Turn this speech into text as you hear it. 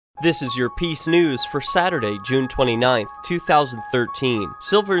This is your Peace News for Saturday, June 29th, 2013.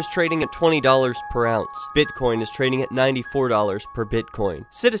 Silver is trading at $20 per ounce. Bitcoin is trading at $94 per Bitcoin.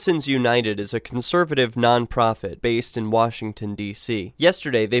 Citizens United is a conservative nonprofit based in Washington, D.C.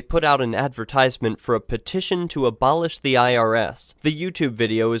 Yesterday, they put out an advertisement for a petition to abolish the IRS. The YouTube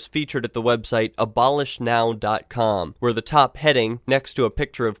video is featured at the website abolishnow.com, where the top heading, next to a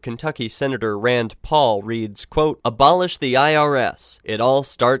picture of Kentucky Senator Rand Paul, reads, quote, "Abolish the IRS. It all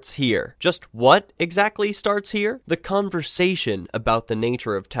starts here." Just what exactly starts here? The conversation about the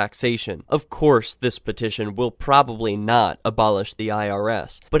nature of taxation. Of course, this petition will probably not abolish the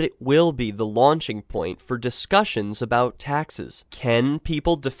IRS, but it will be the launching point for discussions about taxes. Can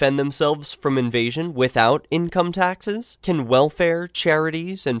people defend themselves from invasion without income taxes? Can welfare,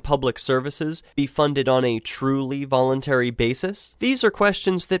 charities, and public services be funded on a truly voluntary basis? These are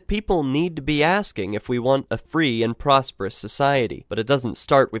questions that people need to be asking if we want a free and prosperous society, but it doesn't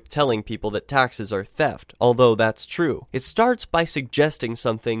start with telling people that taxes are theft, although that's true. It starts by suggesting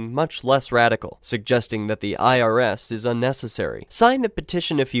something much less radical, suggesting that the IRS is unnecessary. Sign the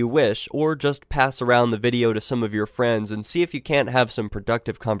petition if you wish, or just pass around the video to some of your friends and see if you can't have some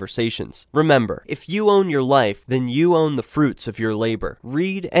productive conversations. Remember, if you own your life, then you own the fruits of your labor.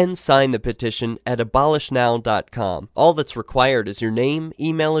 Read and sign the petition at abolishnow.com. All that's required is your name,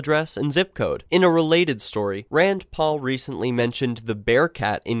 email address, and zip code. In a related story, Rand Paul recently mentioned the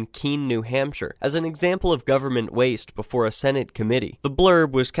Bearcat in Keene, New Hampshire, as an example of government waste before a Senate committee. The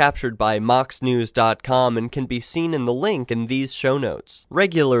blurb was captured by moxnews.com and can be seen in the link in these show notes.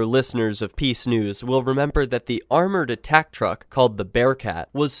 Regular listeners of Peace News will remember that the armored attack truck called the Bearcat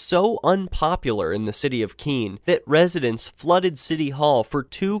was so unpopular in the city of Keene that residents flooded City Hall for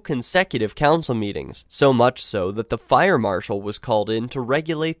 2 consecutive council meetings, so much so that the fire marshal was called in to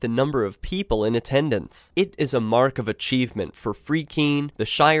regulate the number of people in attendance. It is a mark of achievement for Free Keene, the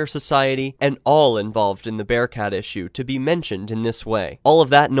Shire Society, and all involved in the Bearcat issue to be mentioned in this way. All of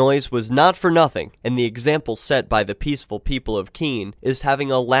that noise was not for nothing, and the example set by the peaceful people of Keene is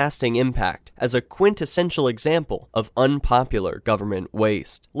having a lasting impact as a quintessential example of unpopular government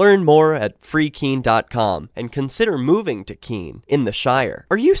waste. Learn more at freekeene.com and consider moving to Keene in the Shire.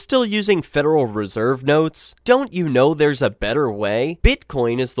 Are you still using Federal Reserve notes? Don't you know there's a better way?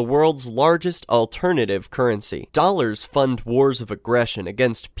 Bitcoin is the world's largest alternative currency. Dollars fund wars of aggression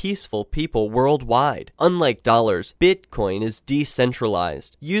against peaceful people worldwide. Unlike dollars, Bitcoin is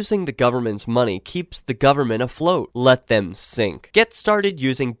decentralized. Using the government's money keeps the government afloat. Let them sink. Get started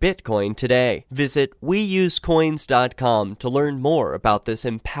using Bitcoin today. Visit weusecoins.com to learn more about this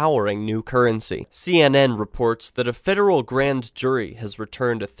empowering new currency. CNN reports that a federal grand jury has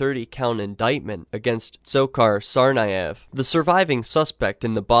returned a 30-count indictment against Dzhokhar Tsarnaev, the surviving suspect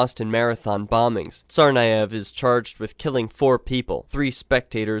in the Boston Marathon bombings. Tsarnaev is charged with killing 4 people, 3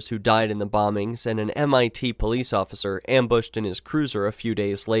 spectators who died in the bombings, and an MIT police officer ambushed in his cruiser a few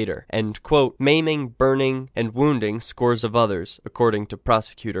days later, and, quote, maiming, burning, and wounding scores of others, according to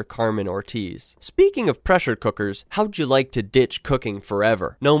prosecutor Carmen Ortiz. Speaking of pressure cookers, how'd you like to ditch cooking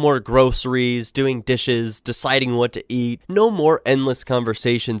forever? No more groceries, doing dishes, deciding what to eat, no more endless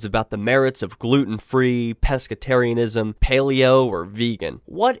conversations about the merits of gluten-free, pescatarianism, paleo, or vegan.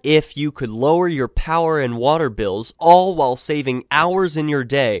 What if you could lower your power and water bills all while saving hours in your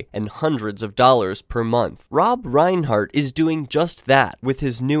day and hundreds of dollars per month? Rob Reinhart is doing just that with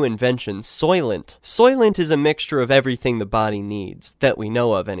his new invention, Soylent. Soylent is a mixture of everything the body needs, that we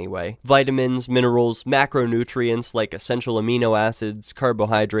know of anyway. Vitamins, minerals, macronutrients like essential amino acids,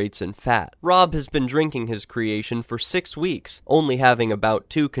 carbohydrates, and fat. Rob has been drinking his creation for 6 weeks, only having about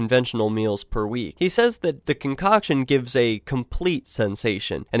 2 conventional meals per week. He says that the concoction gives a complete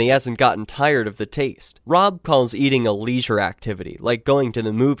sensation, and he hasn't gotten tired of the taste. Rob calls eating a leisure activity, like going to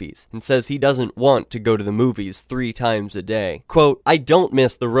the movies, and says he doesn't want to go to the movies 3 times a day. Quote, "I don't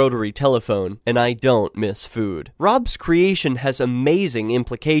miss the rotary telephone, and I don't miss food." Rob's creation has amazing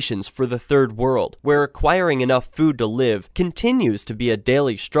implications for the third world, where acquiring enough food to live continues to be a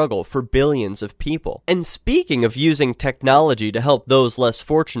daily struggle for billions of people. And speaking of using technology to help those less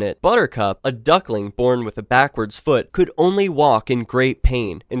fortunate, Buttercup, a duckling born with a backwards foot, could only walk in great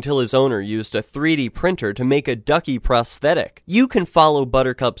pain until his owner used a 3D printer to make a ducky prosthetic. You can follow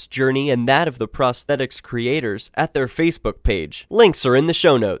Buttercup's journey and that of the prosthetics creators at their Facebook page. Links are in the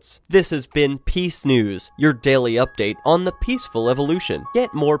show notes. This has been Peace News, your daily update on the peaceful evolution.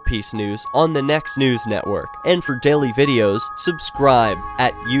 Get more Peace News on the Next News Network. And for daily videos, subscribe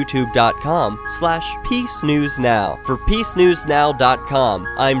at youtube.com/peacenewsnow. For peacenewsnow.com,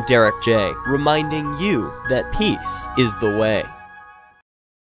 I'm Derek J, reminding you that peace is the way.